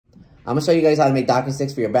I'm gonna show you guys how to make docking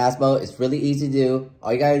sticks for your bass boat. It's really easy to do.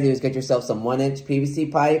 All you gotta do is get yourself some 1-inch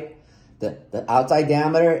PVC pipe. The outside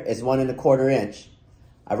diameter is 1 1/4 inch.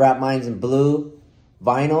 I wrap mine in blue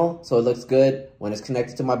vinyl so it looks good when it's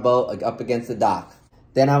connected to my boat up against the dock.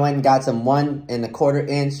 Then I went and got some 1 1/4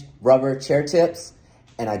 inch rubber chair tips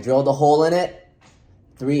and I drilled a hole in it,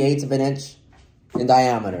 3/8 of an inch in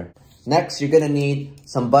diameter. Next, you're gonna need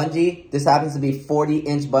some bungee. This happens to be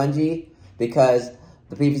 40-inch bungee because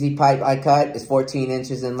the PVC pipe I cut is 14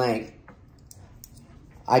 inches in length.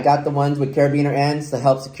 I got the ones with carabiner ends to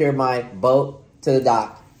help secure my boat to the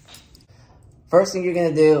dock. First thing you're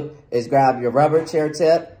gonna do is grab your rubber chair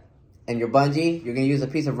tip and your bungee. You're gonna use a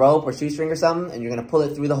piece of rope or shoestring or something and you're gonna pull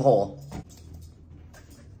it through the hole.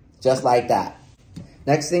 Just like that.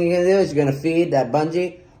 Next thing you're gonna do is you're gonna feed that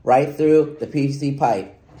bungee right through the PVC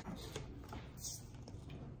pipe.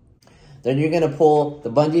 Then you're gonna pull the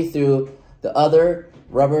bungee through the other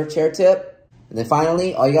rubber chair tip. And then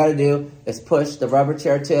finally, all you gotta do is push the rubber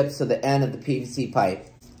chair tips to the end of the PVC pipe.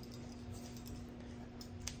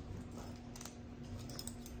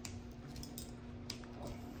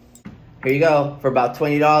 Here you go. For about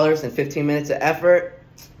 $20 and 15 minutes of effort,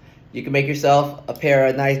 you can make yourself a pair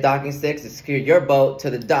of nice docking sticks to secure your boat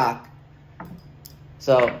to the dock.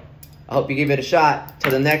 So, I hope you give it a shot.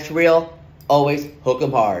 Till the next reel, always hook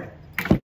 'em hard.